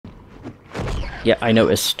Yeah, I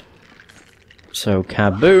noticed. So,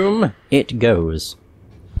 kaboom, it goes.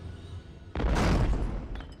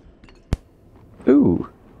 Ooh.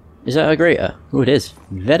 Is that a grater? Ooh, it is.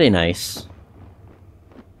 Very nice.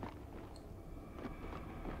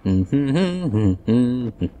 Can't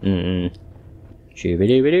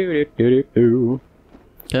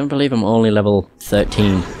believe I'm only level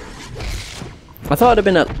 13. I thought I'd have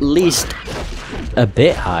been at least a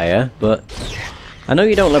bit higher, but I know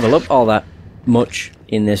you don't level up all that much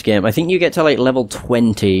in this game. I think you get to like level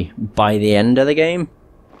 20 by the end of the game.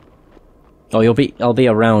 Oh, I'll be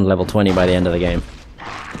around level 20 by the end of the game.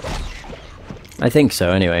 I think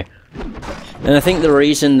so, anyway. And I think the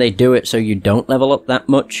reason they do it so you don't level up that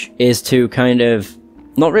much is to kind of,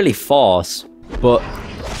 not really force, but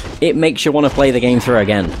it makes you want to play the game through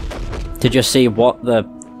again. To just see what the,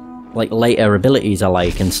 like, later abilities are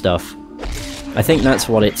like and stuff. I think that's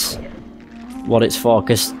what it's for,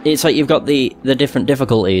 because it's like you've got the different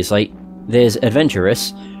difficulties, like, there's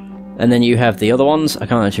Adventurous, and then you have the other ones, I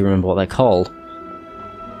can't actually remember what they're called.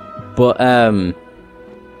 But,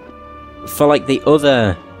 for, like, the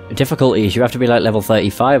other difficulties, you have to be, like, level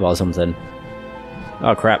 35 or something.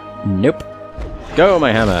 Oh, crap. Nope. Go,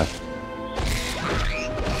 my hammer!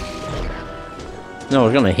 No, I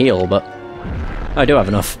was gonna heal, but I do have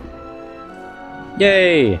enough.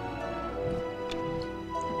 Yay!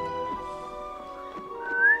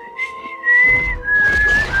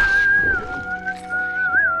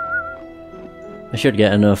 I should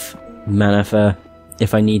get enough mana for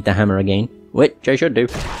if I need the hammer again. Which I should do.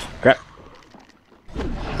 Crap.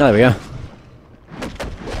 There we go.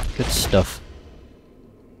 Good stuff.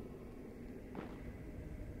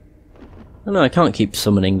 Oh no, I can't keep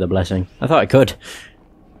summoning the blessing. I thought I could.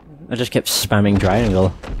 I just kept spamming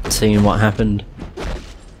triangle, seeing what happened.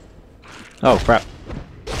 Oh crap.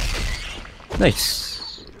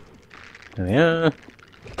 Nice. There we are.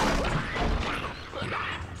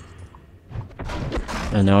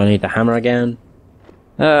 And now I need the hammer again.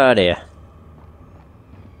 Oh dear.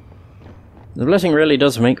 The blessing really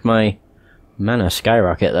does make my mana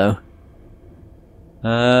skyrocket though.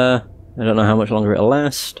 I don't know how much longer it'll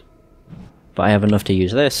last. But I have enough to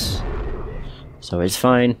use this. So it's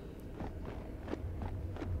fine.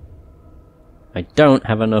 I don't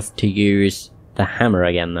have enough to use the hammer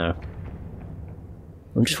again though.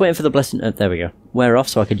 I'm just waiting for the blessing. There we go. Wear off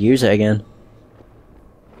so I could use it again.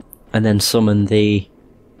 And then summon the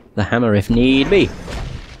hammer if need be.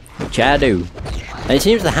 Which I do. And it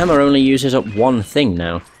seems the hammer only uses up one thing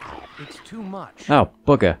now. It's too much. Oh,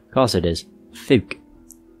 bugger. Of course it is. Fook.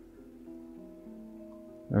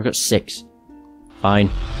 I've got 6. Fine.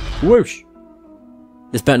 Whoosh!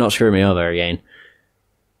 This better not screw me over again.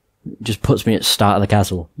 It just puts me at the start of the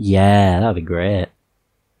castle. Yeah, that'd be great.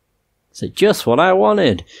 So just what I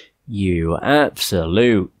wanted. You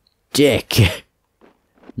absolute dick.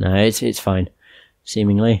 No, it's fine.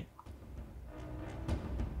 Seemingly.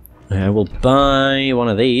 I will buy one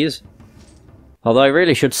of these. Although I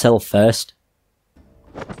really should sell first.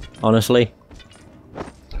 Honestly.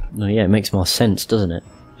 Oh yeah, it makes more sense, doesn't it?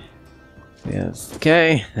 Yes.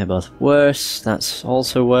 Okay, they're both worse. That's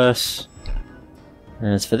also worse.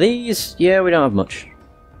 As for these, yeah, we don't have much.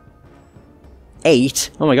 8?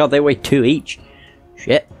 Oh my god, they weigh 2 each.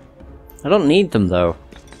 Shit. I don't need them though.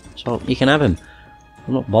 So you can have them.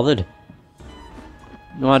 I'm not bothered.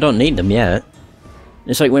 No, I don't need them yet.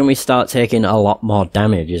 It's like when we start taking a lot more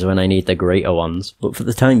damage is when I need the greater ones. But for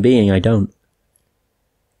the time being, I don't.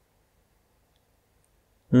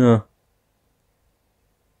 Oh.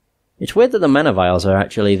 It's weird that the mana vials are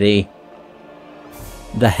actually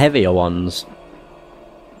the heavier ones.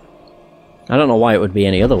 I don't know why it would be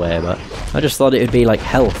any other way, but I just thought it would be like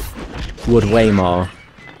health would weigh more.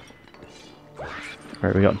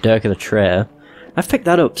 Right, we got Dirk of the Traitor. I've picked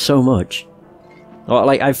that up so much. Or,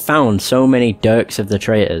 like, I've found so many Dirks of the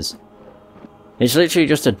Traitors. It's literally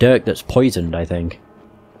just a Dirk that's poisoned, I think.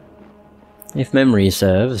 If memory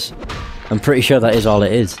serves. I'm pretty sure that is all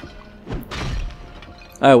it is.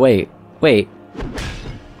 Oh, wait. Wait.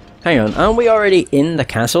 Hang on, aren't we already in the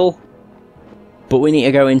castle? But we need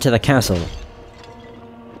to go into the castle.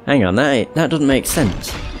 Hang on, that doesn't make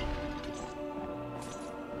sense.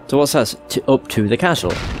 So what's that up to the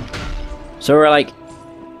castle? So we're like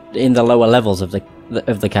in the lower levels of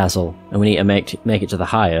the castle, and we need to make it to the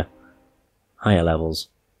higher levels.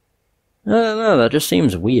 I don't know, that just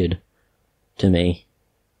seems weird to me.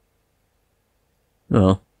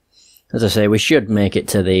 Well, as I say, we should make it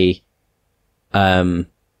to the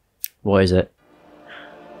what is it?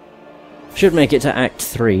 Should make it to Act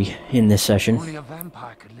 3 in this session. Only a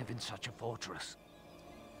vampire could live in such a fortress.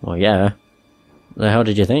 Well, yeah. How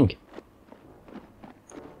did you think?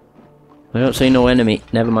 I don't see no enemy.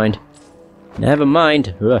 Never mind. Never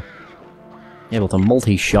mind. Ugh. Able to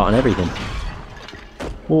multi-shot and everything.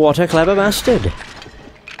 What a clever bastard.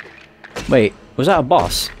 Wait, was that a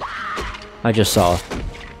boss? I just saw.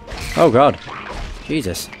 Oh god.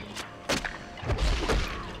 Jesus.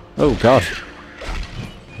 Oh god.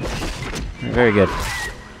 Very good.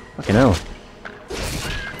 Fucking hell.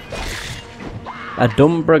 A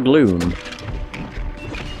Dumbra Gloom.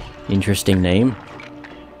 Interesting name.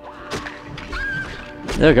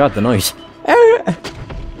 Oh god, the noise.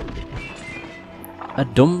 A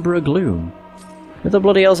Dumbra Gloom. Who the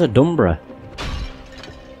bloody hell's a Dumbra?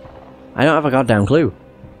 I don't have a goddamn clue.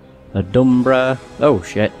 A Dumbra. Oh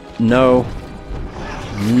shit. No.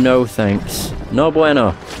 No thanks. No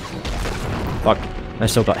bueno. Fuck. I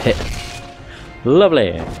still got hit.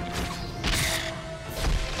 Lovely.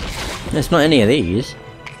 It's not any of these.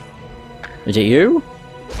 Is it you?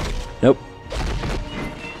 Nope.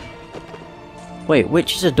 Wait,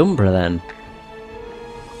 which is a Dumbra then?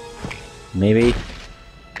 Maybe.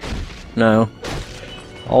 No.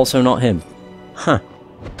 Also not him. Huh.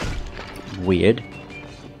 Weird.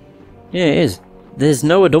 Yeah, it is. There's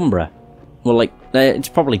no Adumbra. Well, like, it's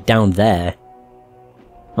probably down there.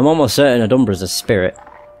 I'm almost certain Adumbra's a spirit.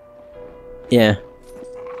 Yeah.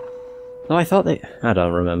 Oh, I thought they... I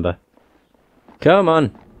don't remember. Come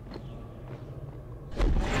on.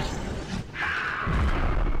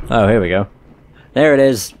 Oh, here we go. There it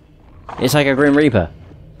is. It's like a Grim Reaper.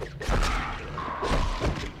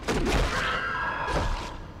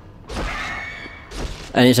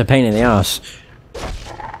 And it's a pain in the arse.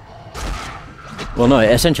 Well, no,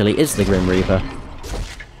 it essentially is the Grim Reaper.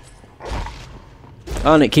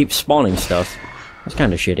 Oh, and it keeps spawning stuff. That's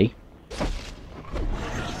kind of shitty.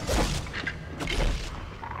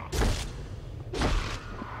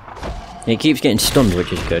 It keeps getting stunned,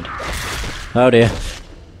 which is good. Oh dear.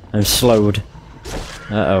 I'm slowed.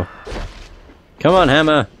 Uh-oh. Come on,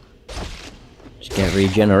 hammer! Just get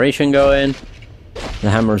regeneration going. The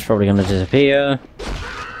hammer is probably going to disappear.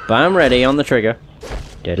 But I'm ready on the trigger.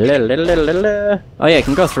 Oh yeah, it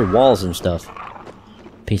can go through walls and stuff.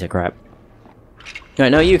 Piece of crap. Right,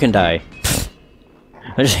 now you can die.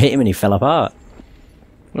 I just hit him and he fell apart.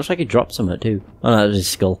 Looks like he dropped something too. Oh no, that was his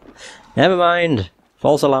skull. Never mind.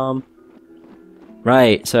 False alarm.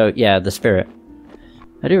 Right, so yeah, the spirit.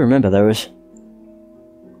 I do remember those.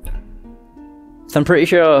 So I'm pretty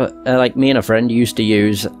sure, like, me and a friend used to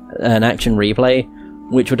use an action replay,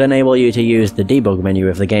 which would enable you to use the debug menu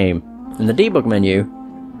of the game. And the debug menu,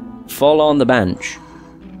 fall on the bench.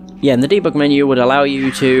 Yeah, and the debug menu would allow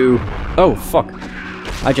you to... Oh, fuck.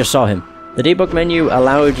 I just saw him. The debug menu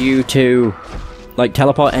allowed you to, like,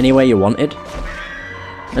 teleport anywhere you wanted.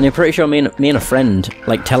 And I'm pretty sure me and a friend,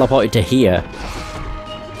 like, teleported to here.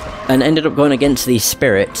 And ended up going against these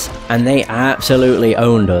spirits, and they absolutely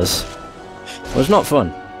owned us. It was not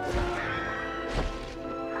fun.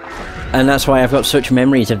 And that's why I've got such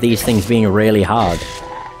memories of these things being really hard,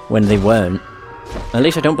 when they weren't. At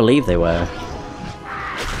least I don't believe they were.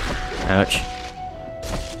 Ouch.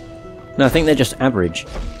 No, I think they're just average.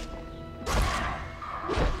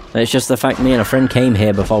 It's just the fact me and a friend came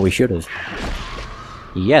here before we should have.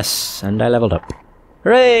 Yes, and I leveled up.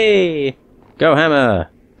 Hooray! Go hammer!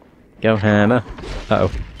 Go hammer. Uh-oh.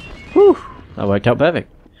 Whew! That worked out perfect.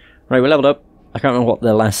 Right, we leveled up. I can't remember what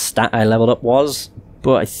the last stat I leveled up was,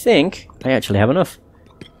 but I think I actually have enough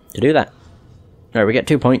to do that. Alright, we get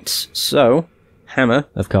 2 points, so... Hammer,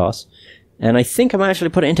 of course. And I think I might actually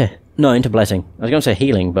put it into... No, into Blessing. I was going to say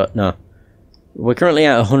healing, but no. We're currently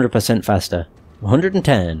at 100% faster.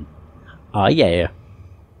 110. Ah, yeah.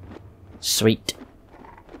 Sweet.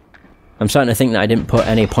 I'm starting to think that I didn't put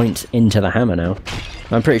any points into the hammer now.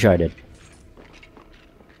 I'm pretty sure I did.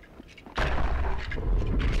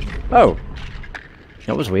 Oh!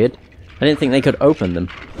 That was weird. I didn't think they could open them.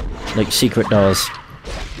 Like secret doors.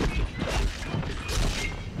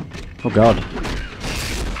 Oh god.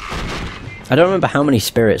 I don't remember how many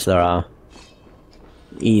spirits there are.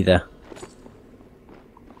 Either.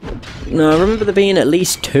 No, I remember there being at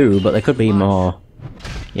least 2, but there could be more.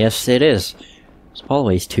 Yes, it is. It's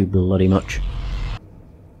always too bloody much.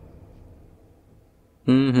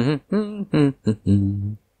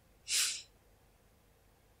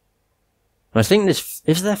 I think this...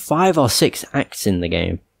 Is there 5 or 6 acts in the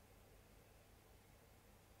game?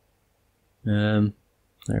 Alright,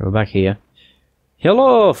 we're back here.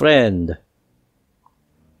 Hello, friend!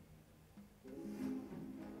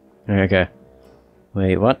 Okay.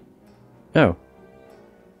 Wait, what? Oh.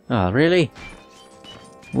 Ah, really?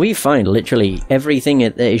 We find literally everything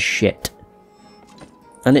that is shit.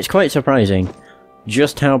 And it's quite surprising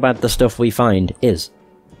just how bad the stuff we find is.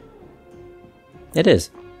 It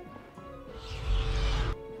is.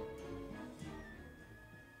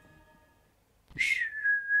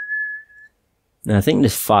 I think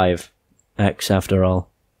there's 5x after all.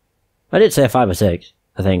 I did say 5 or 6,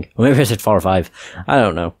 I think. Or maybe I said 4 or 5. I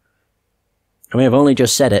don't know. I mean, I've only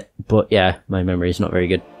just said it, but yeah, my memory is not very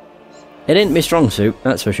good. It ain't my strong suit,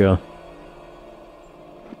 that's for sure.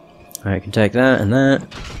 Alright, I can take that and that.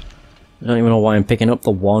 I don't even know why I'm picking up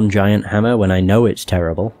the one giant hammer when I know it's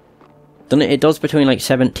terrible. Doesn't it? It does between like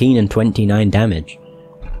 17 and 29 damage.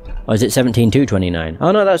 Or is it 17 to 29?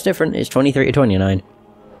 Oh no, that's different. It's 23 to 29.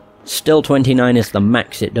 Still 29 is the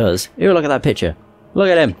max it does. Ew, look at that picture. Look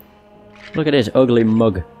at him. Look at his ugly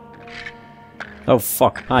mug. Oh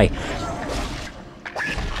fuck, hi.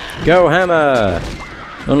 Go hammer!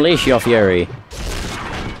 Unleash your fury.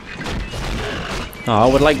 Oh, I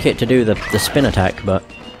would like it to do the spin attack, but...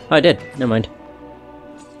 Oh, I did. Never mind.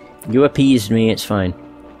 You appeased me, it's fine.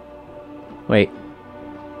 Wait.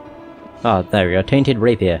 Oh, there we go. Tainted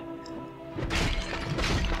rapier.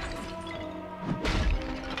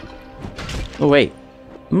 Oh, wait.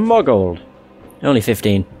 More gold. Only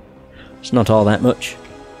 15. It's not all that much.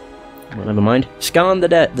 Well, never mind. Scarn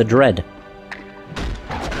the Dread.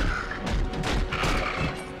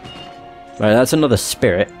 Right, that's another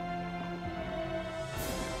spirit.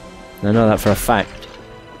 I know that for a fact.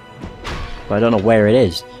 But I don't know where it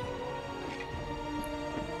is.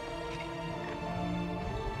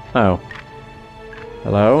 Oh.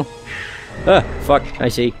 Hello? Ah, fuck, I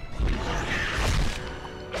see.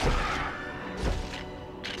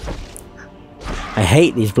 I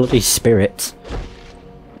hate these bloody spirits.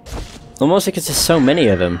 Almost because there's so many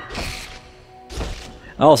of them.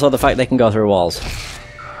 Also, the fact they can go through walls.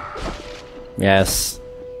 Yes.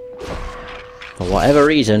 For whatever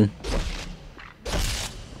reason,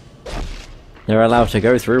 they're allowed to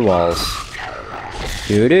go through walls.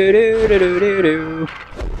 Do do do do do do do.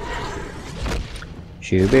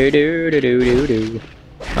 Shooby doo doo doo doo doo.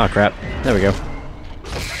 Oh crap! There we go.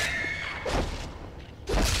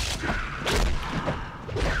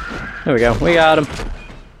 There we go. We got him.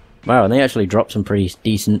 Wow, and they actually dropped some pretty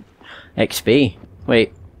decent XP.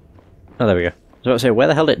 Wait. Oh, there we go. I was about to say, where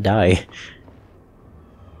the hell did it die?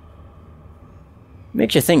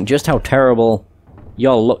 Makes you think just how terrible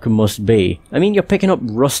your luck must be. I mean, you're picking up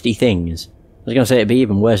rusty things. I was gonna say it'd be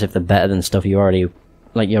even worse if they're better than stuff you're already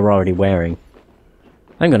wearing.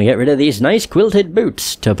 I'm gonna get rid of these nice quilted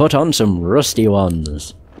boots to put on some rusty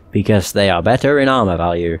ones. Because they are better in armor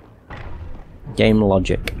value. Game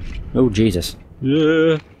logic. Oh, Jesus.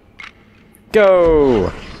 Yeah.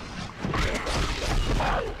 Go!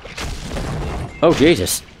 Oh,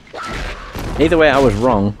 Jesus. Either way, I was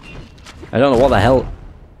wrong. I don't know what the hell...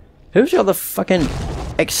 Who's got the fucking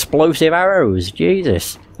explosive arrows?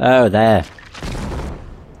 Jesus. Oh, there.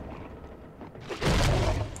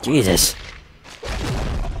 Jesus.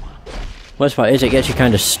 Worst part is it gets you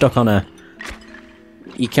kind of stuck on a...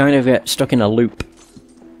 You kind of get stuck in a loop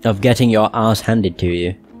of getting your arse handed to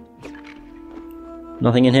you.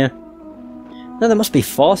 Nothing in here? No, there must be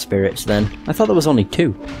 4 spirits then. I thought there was only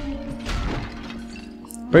 2.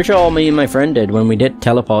 Pretty sure all me and my friend did when we did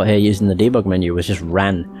teleport here using the debug menu was just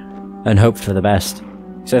ran and hoped for the best.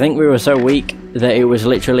 So I think we were so weak that it was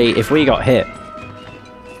literally, if we got hit...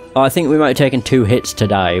 I think we might have taken 2 hits to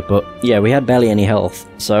die, but yeah, we had barely any health,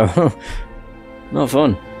 so... not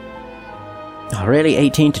fun. Oh really?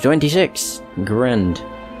 18 to 26? Grand.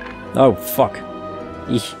 Oh, fuck.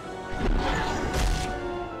 Eesh.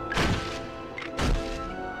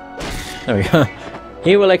 There we go.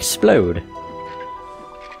 He will explode.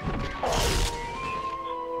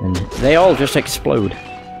 And they all just explode.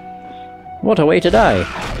 What a way to die.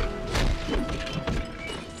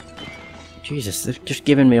 Jesus, they've just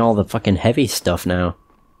given me all the fucking heavy stuff now.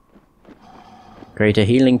 Greater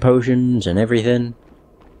healing potions and everything.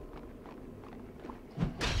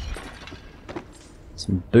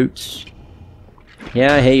 Some boots.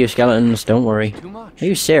 Yeah, I hear you, skeletons, don't worry. Are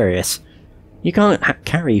you serious? You can't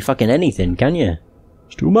carry fucking anything, can you?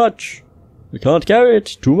 It's too much. We can't carry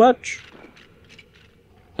it, too much.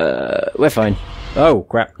 We're fine. Oh,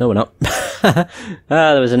 crap, no we're not.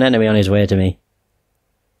 There was an enemy on his way to me.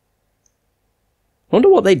 Wonder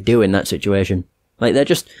what they do in that situation. Like,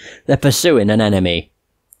 they're pursuing an enemy.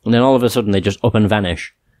 And then all of a sudden they just up and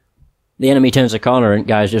vanish. The enemy turns a corner and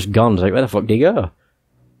guy's just gone. It's like, where the fuck did he go?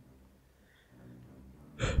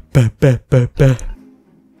 Bah, bah, bah, bah.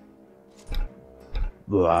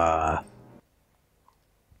 Blah.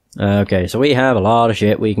 Okay, so we have a lot of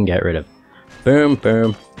shit we can get rid of. Boom,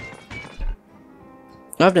 boom.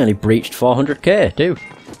 I've nearly breached 400k too.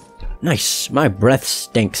 Nice. My breath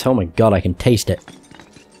stinks. Oh my god, I can taste it.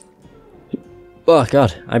 Oh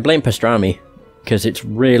god, I blame pastrami, because it's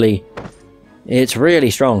really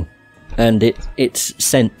strong, and its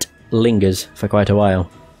scent lingers for quite a while.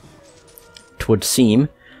 'Twould seem.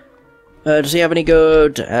 Does he have any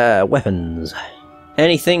good weapons?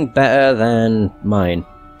 Anything better than mine?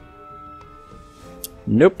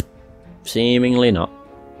 Nope. Seemingly not.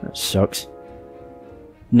 That sucks.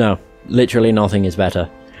 No, literally nothing is better.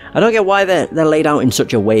 I don't get why they're laid out in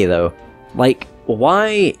such a way though. Like,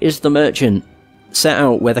 why is the merchant set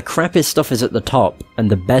out where the crappiest stuff is at the top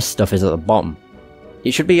and the best stuff is at the bottom?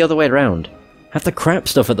 It should be the other way around. Have the crap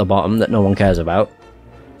stuff at the bottom that no one cares about.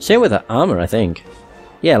 Same with the armor, I think.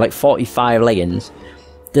 Yeah, like 45 leggings.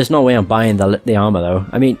 There's no way I'm buying the armor though.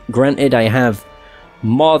 I mean, granted I have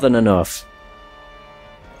more than enough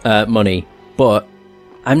money, but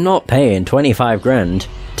I'm not paying 25 grand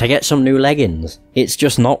to get some new leggings. It's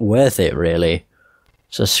just not worth it, really.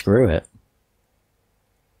 So screw it.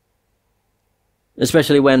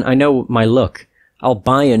 Especially when I know my luck. I'll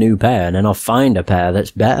buy a new pair and then I'll find a pair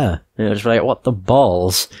that's better. And it's like, what the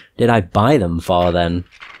balls did I buy them for then?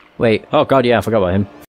 Wait, oh god, yeah, I forgot about him.